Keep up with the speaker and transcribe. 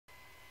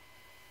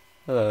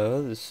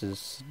Hello, this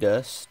is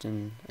Dust,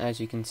 and as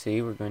you can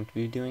see, we're going to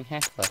be doing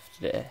Half-Life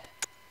today.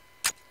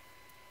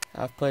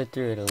 I've played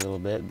through it a little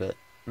bit, but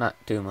not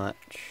too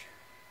much,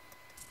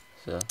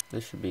 so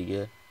this should be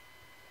good.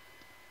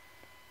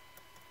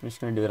 I'm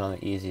just going to do it on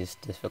the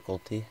easiest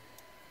difficulty.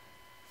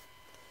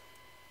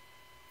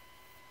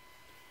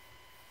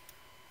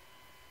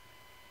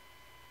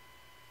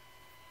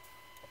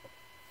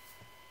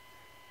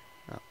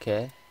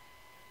 Okay.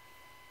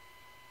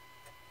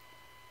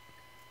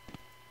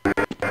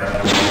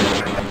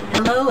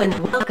 Hello and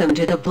welcome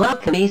to the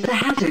Black Mesa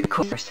Hazard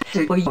Course,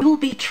 where you will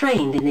be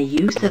trained in the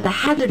use of the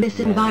Hazardous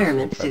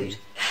Environment suit.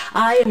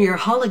 I am your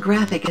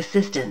holographic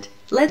assistant.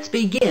 Let's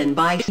begin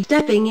by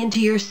stepping into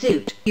your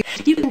suit.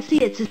 You can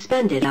see it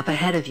suspended up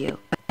ahead of you.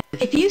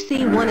 If you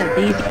see one of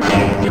these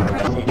buttons,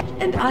 press it,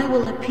 and I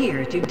will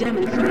appear to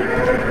demonstrate.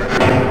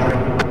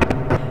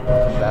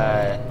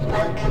 Bye.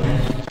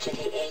 Welcome to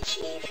the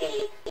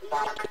HEV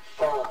Mark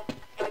IV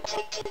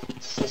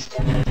protective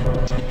system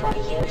for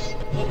use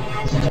in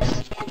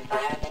hazardous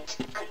environment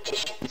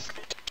conditions.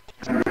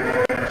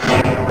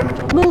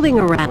 Moving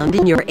around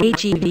in your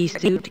HEV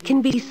suit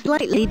can be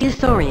slightly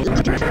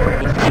disorienting.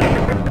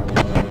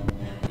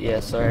 Yeah,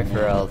 sorry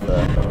for all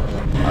the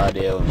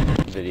audio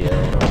and video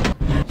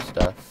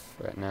stuff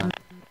right now.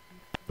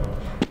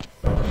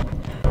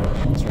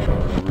 It's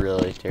running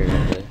really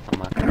terribly. I'm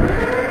not gonna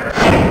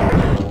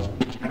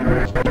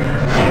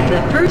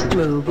The first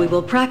move we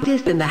will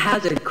practice in the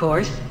hazard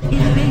course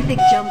is basic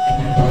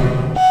jumping.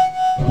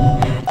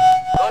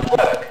 Good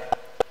work.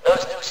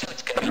 Those new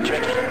suits can be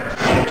tricky.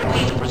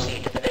 Please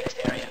proceed to the next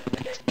area.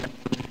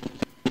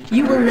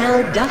 You will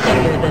now duck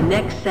under the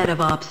next set of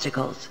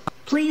obstacles.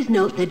 Please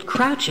note that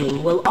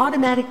crouching will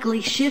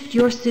automatically shift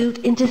your suit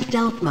into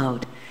stealth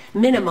mode,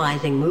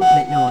 minimizing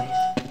movement noise.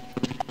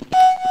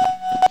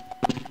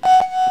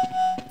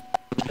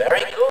 Very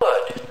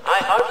good. I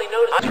hardly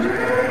noticed.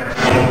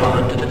 Move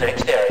on to the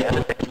next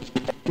area.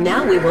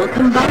 Now we will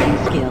combine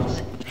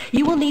skills.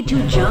 You will need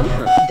to jump,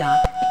 duck,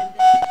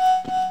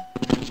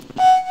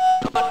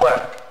 Good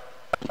work.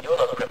 You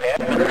look prepared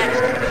for the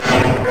next.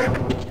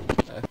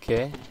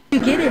 Okay. To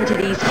get into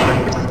these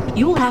pipes,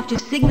 you will have to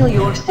signal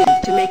your suit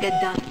to make a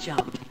duck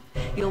jump.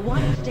 You'll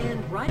want to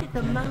stand right at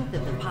the mouth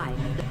of the pipe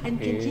and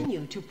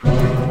continue to press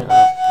forward.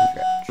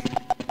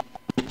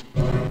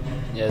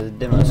 Yeah, the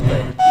demo's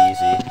quite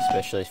easy,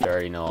 especially if you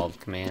already know all the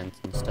commands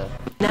and stuff,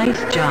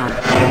 Nice job.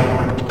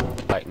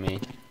 like me.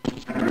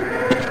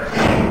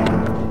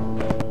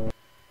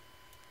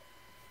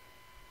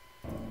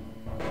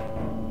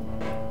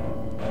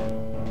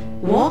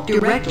 Walk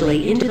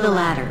directly into the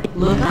ladder,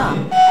 look up,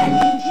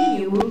 and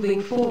continue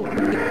moving forward.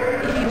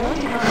 If you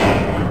want to have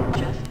it down,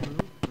 just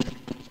move.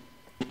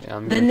 Yeah,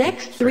 I'm The gonna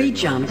next keep three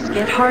straight line. jumps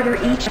get harder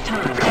each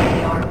time, but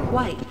they are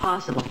quite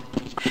possible.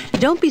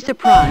 Don't be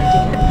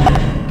surprised.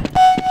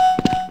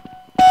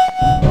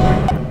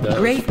 Those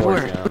Great 4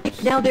 work.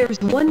 jumps. Now there's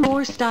one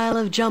more style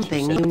of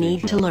jumping you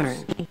need to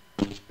learn.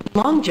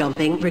 Long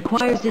jumping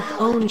requires its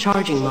own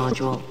charging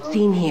module,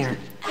 seen here.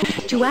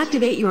 To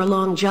activate your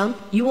long jump,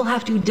 you will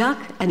have to duck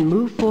and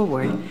move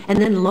forward, and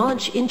then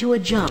launch into a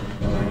jump.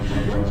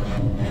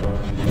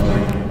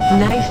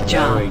 Nice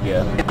There we job.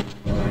 go.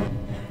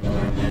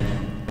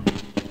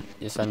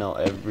 Yes, I know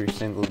every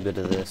single bit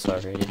of this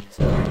already,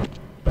 so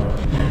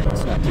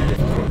it's not too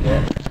difficult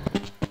yet.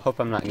 Hope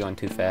I'm not going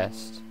too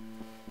fast.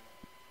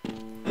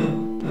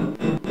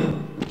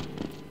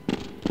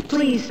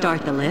 Please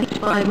start the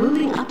lift by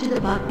moving up to the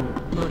button,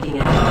 looking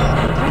at it,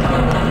 and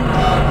pressing the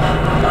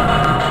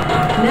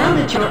Now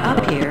that you're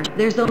up here,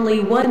 there's only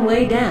one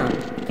way down.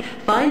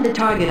 Find the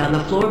target on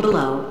the floor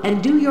below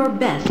and do your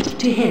best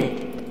to hit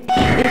it.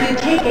 If you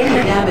take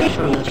any damage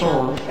from the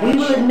fall, we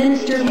will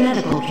administer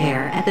medical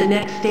care at the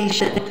next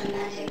station.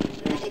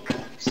 Automatic medical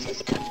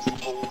systems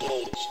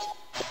engaged.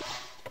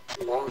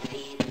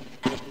 Morphine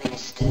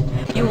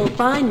administered. You will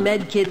find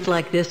med kits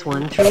like this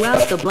one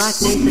throughout the Black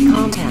Mesa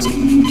compound.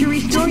 To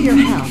restore your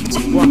health,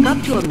 walk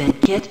up to a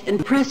med kit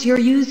and press your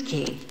use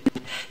key.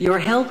 Your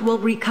health will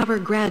recover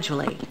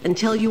gradually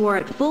until you are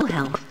at full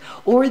health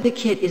or the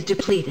kit is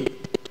depleted.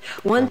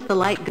 Once the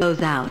light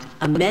goes out,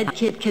 a med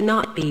kit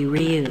cannot be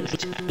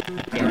reused.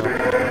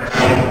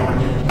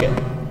 Okay,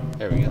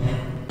 there we go.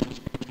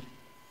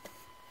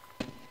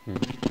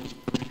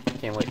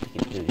 Can't wait to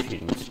get to the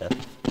shooting stuff.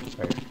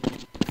 Sorry.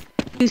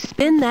 To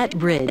spin that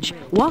bridge,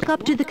 walk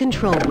up to the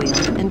control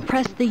wheel and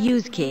press the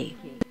use key.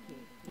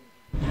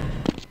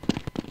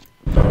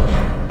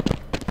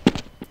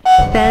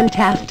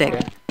 Fantastic.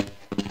 Okay.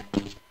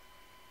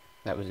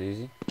 That was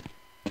easy.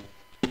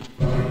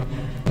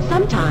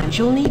 Sometimes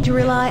you'll need to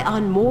rely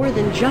on more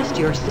than just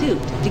your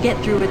suit to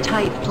get through a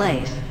tight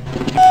place.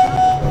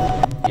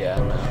 Yeah,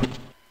 I know.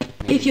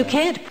 If you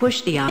can't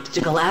push the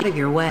obstacle out of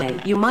your way,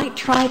 you might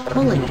try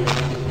pulling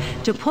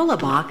it. To pull a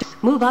box,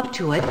 move up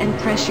to it and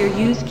press your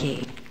use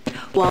key.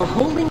 While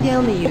holding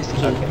down the use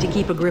key to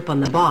keep a grip on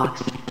the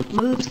box,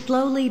 move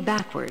slowly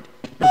backward.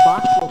 The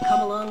box will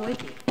come along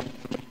with you.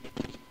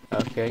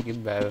 Okay,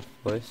 goodbye,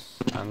 boys.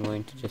 I'm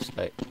going to just,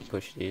 like,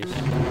 push these.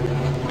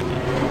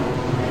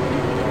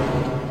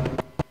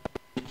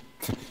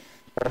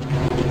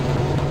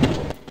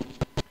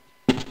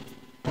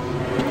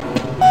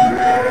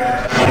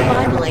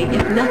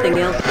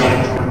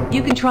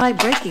 You can try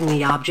breaking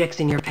the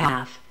objects in your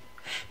path.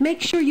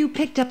 Make sure you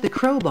picked up the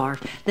crowbar,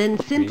 then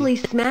simply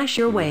smash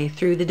your way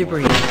through the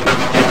debris.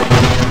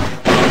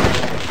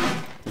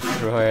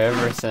 Destroy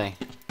everything.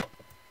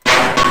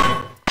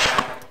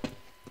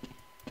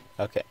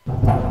 Okay.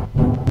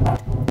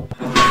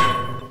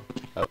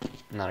 Oh,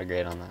 not a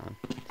grade on that one.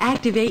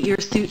 Activate your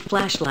suit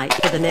flashlight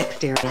for the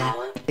next area.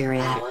 Power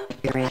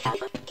 15%.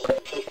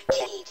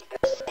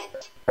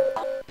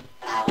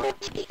 Power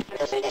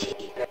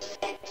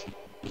 30%.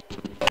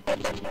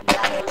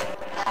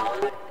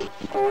 Power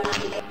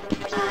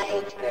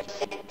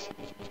 45%.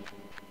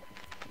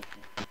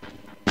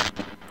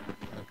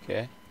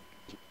 Okay.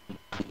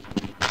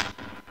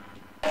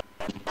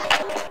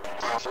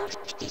 Power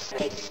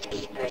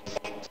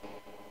 60%.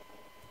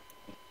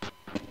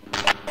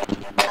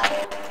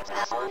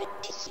 Power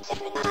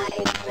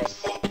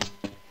 79%.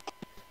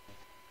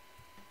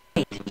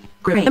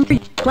 Remember,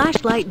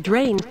 flashlight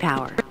drains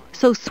power,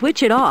 so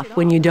switch it off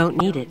when you don't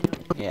need it.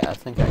 Yeah, I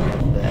think I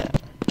got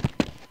that.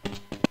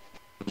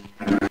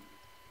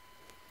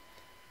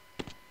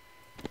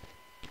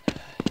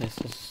 This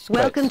is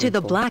quite Welcome to the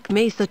simple. Black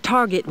Mesa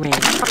target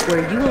range,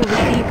 where you will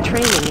receive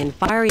training in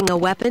firing a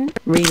weapon,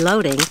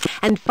 reloading,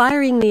 and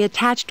firing the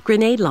attached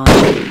grenade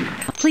launcher.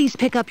 Please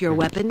pick up your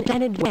weapon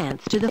and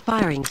advance to the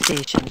firing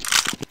station.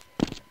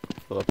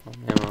 Fill up on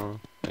ammo.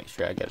 Make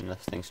sure I got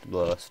enough things to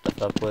blow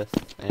stuff up with,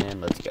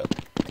 and let's go.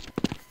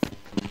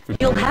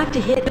 You'll have to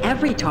hit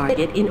every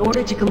target in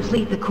order to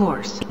complete the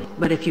course.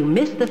 But if you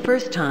miss the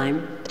first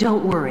time,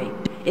 don't worry.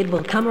 It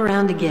will come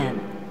around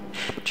again.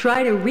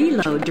 Try to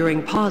reload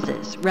during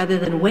pauses rather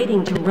than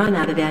waiting to run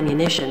out of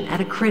ammunition at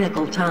a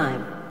critical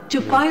time. To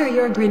fire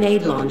your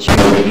grenade launcher,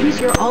 use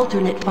your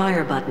alternate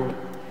fire button.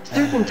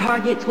 Certain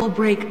targets will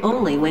break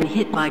only when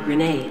hit by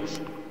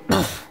grenades.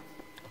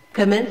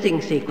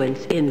 Commencing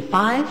sequence in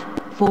 5,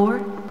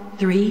 4,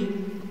 3,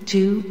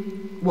 2,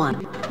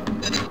 1.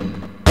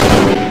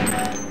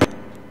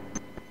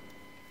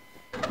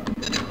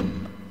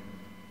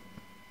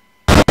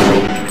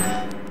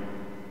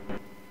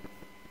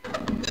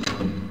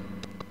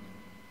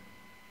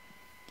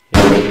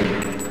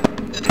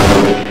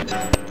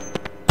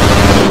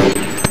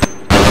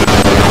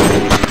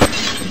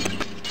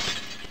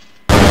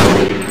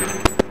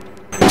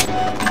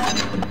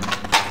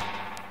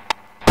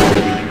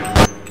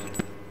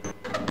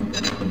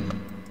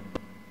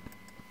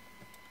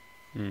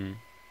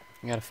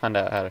 I gotta find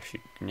out how to shoot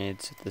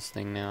grenades at this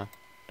thing now.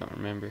 Don't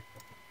remember.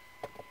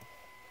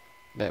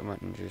 That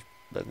wouldn't just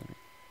bug me.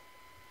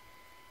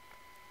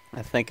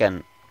 I think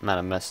I might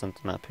have messed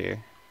something up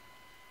here.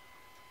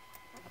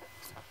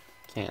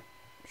 Can't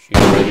shoot.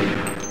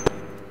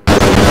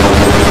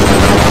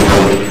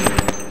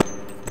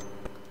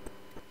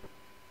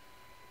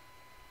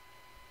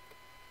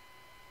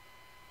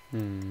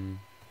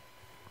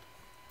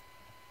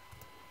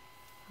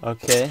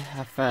 Okay,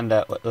 I found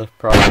out what the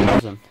problem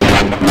is, and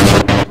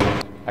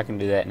I can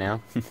do that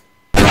now. You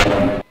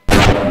have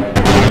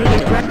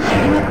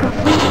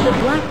completed the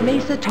Black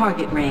Mesa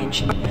target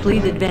range.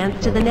 Please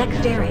advance to the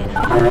next area.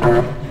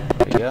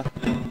 There you go.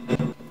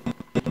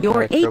 Your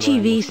Alright, throw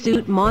HEV mine.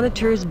 suit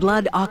monitors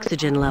blood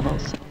oxygen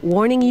levels,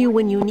 warning you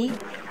when you need.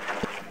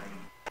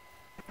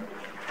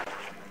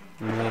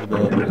 Need a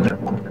bit.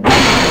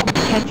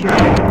 Catch your...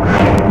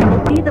 You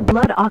will see the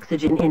blood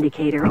oxygen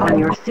indicator on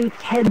your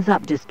suit's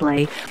heads-up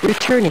display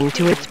returning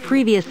to its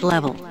previous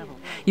level.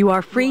 You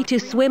are free to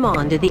swim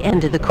on to the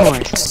end of the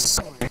course.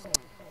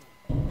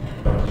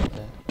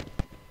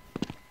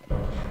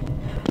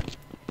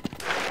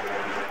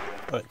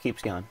 Oh, it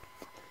keeps going.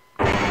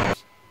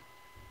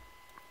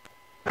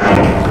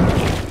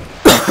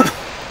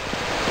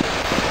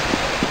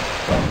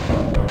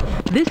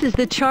 This is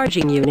the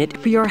charging unit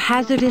for your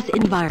hazardous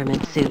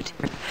environment suit.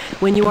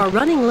 When you are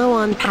running low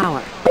on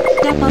power,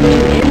 step up to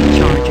any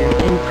charger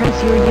and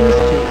press your use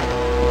key.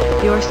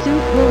 Your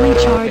suit will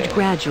recharge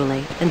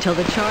gradually until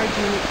the charge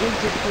unit is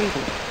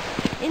depleted.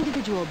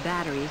 Individual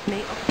batteries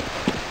may...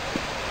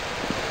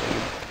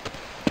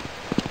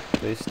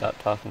 Please stop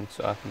talking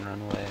so I can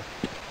run away.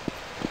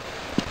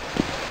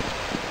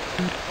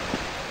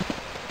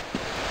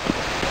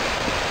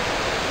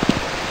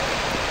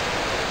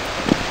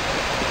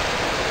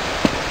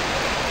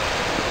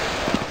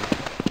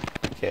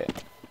 Okay.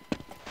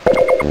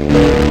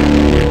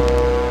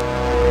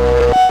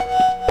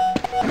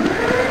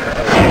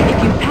 If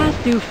you pass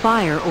through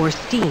fire or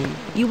steam,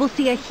 you will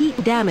see a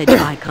heat damage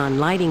icon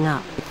lighting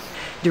up.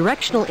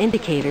 Directional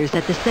indicators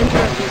at the center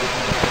of your...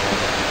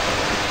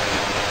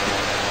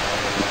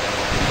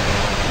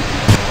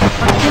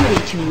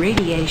 Proximity to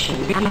radiation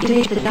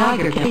activates the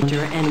Geiger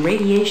counter and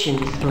radiation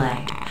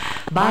display.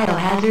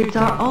 Biohazards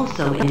are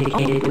also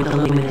indicated with a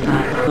luminous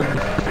icon.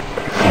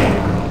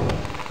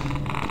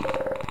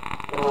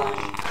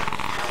 Warning.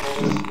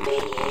 Hazardous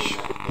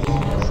radiation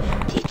levels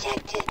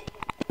detected.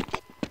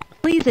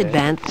 Please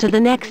advance to the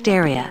next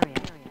area.